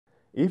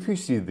If you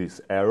see this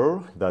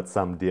error that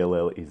some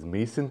DLL is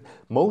missing,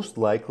 most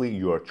likely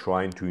you are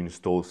trying to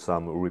install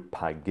some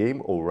repack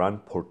game or run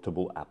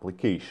portable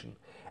application.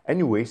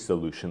 Anyway,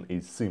 solution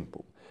is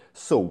simple.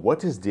 So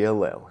what is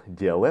DLL?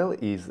 DLL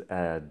is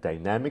a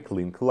dynamic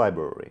link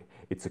library.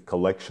 It's a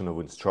collection of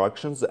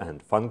instructions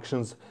and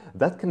functions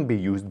that can be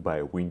used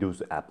by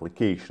Windows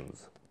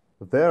applications.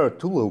 There are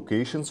two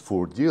locations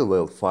for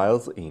DLL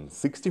files in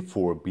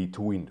 64-bit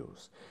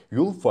Windows.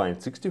 You'll find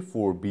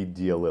 64-bit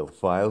DLL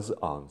files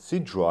on C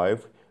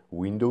drive,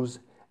 Windows,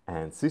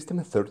 and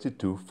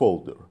System32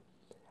 folder,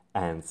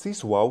 and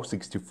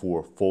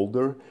syswow64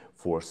 folder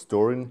for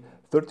storing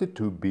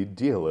 32-bit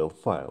DLL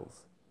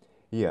files.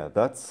 Yeah,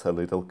 that's a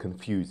little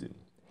confusing.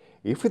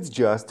 If it's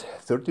just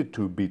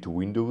 32-bit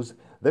Windows,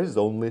 there's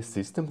only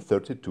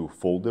System32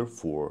 folder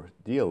for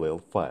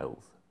DLL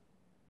files.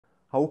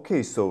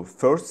 Okay, so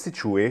first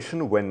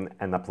situation when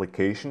an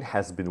application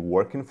has been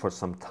working for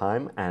some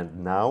time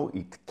and now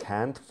it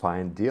can't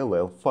find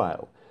DLL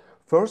file.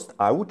 First,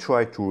 I would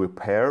try to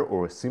repair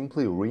or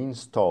simply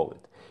reinstall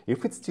it.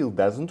 If it still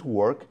doesn't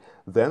work,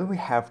 then we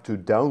have to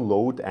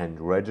download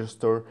and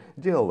register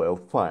DLL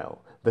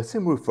file. The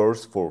same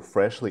refers for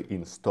freshly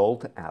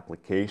installed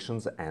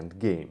applications and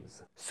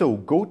games. So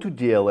go to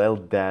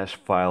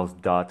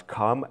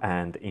dll-files.com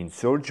and in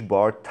search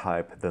bar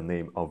type the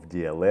name of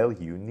DLL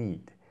you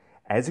need.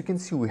 As you can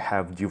see, we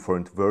have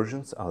different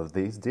versions of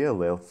this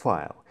DLL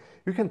file.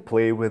 You can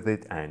play with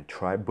it and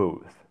try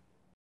both.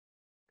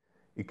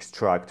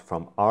 Extract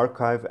from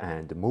archive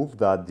and move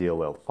that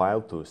DLL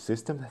file to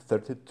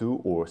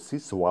System32 or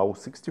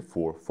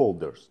syswow64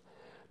 folders.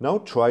 Now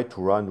try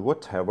to run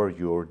whatever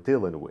you're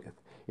dealing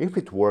with. If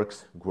it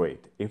works,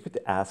 great. If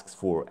it asks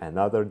for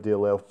another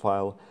DLL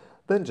file,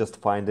 then just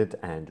find it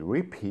and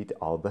repeat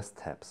all the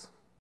steps.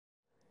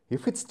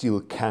 If it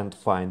still can't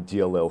find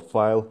DLL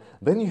file,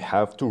 then you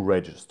have to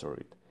register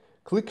it.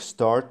 Click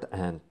Start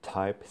and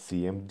type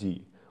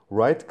CMD.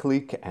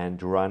 Right-click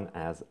and run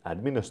as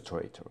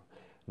administrator.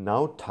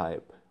 Now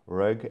type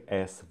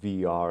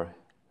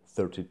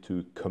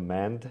regsvr32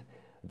 command,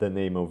 the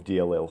name of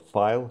DLL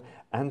file,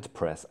 and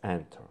press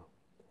Enter.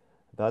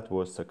 That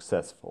was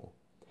successful.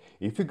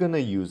 If you're gonna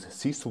use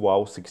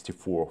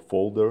syswow64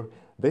 folder,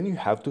 then you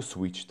have to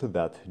switch to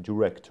that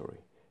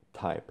directory.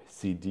 Type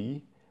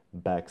cd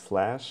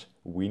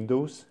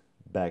 /Windows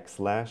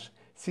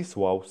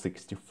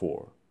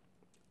 /syswow64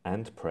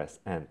 and press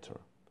Enter.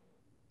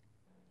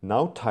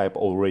 Now type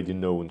already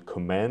known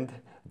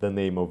command, the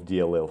name of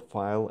DLL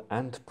file,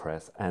 and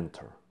press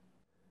Enter.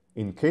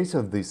 In case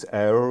of this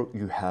error,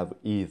 you have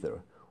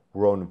either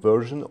wrong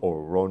version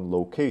or wrong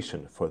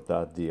location for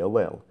that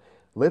DLL.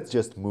 Let's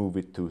just move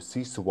it to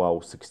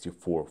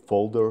syswow64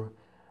 folder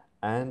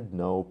and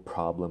no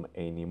problem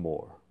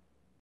anymore.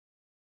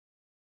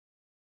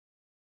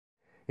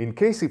 In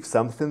case if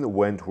something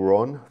went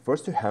wrong,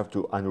 first you have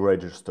to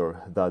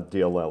unregister that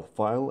DLL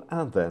file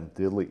and then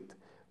delete.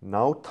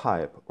 Now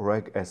type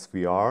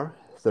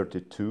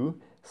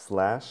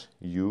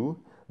regsvr32/u,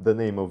 the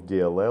name of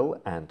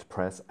DLL, and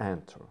press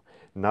Enter.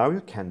 Now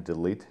you can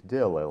delete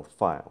DLL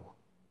file.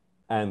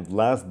 And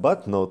last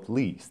but not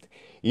least,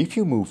 if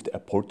you moved a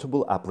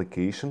portable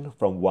application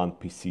from one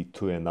PC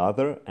to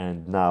another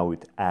and now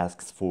it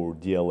asks for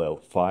DLL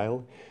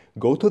file,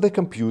 go to the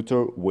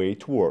computer where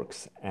it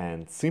works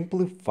and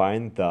simply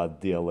find that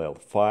DLL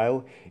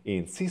file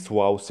in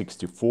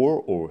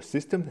syswow64 or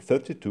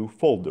System32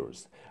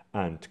 folders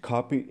and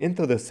copy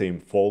into the same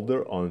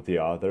folder on the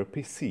other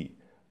PC,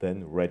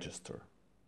 then register.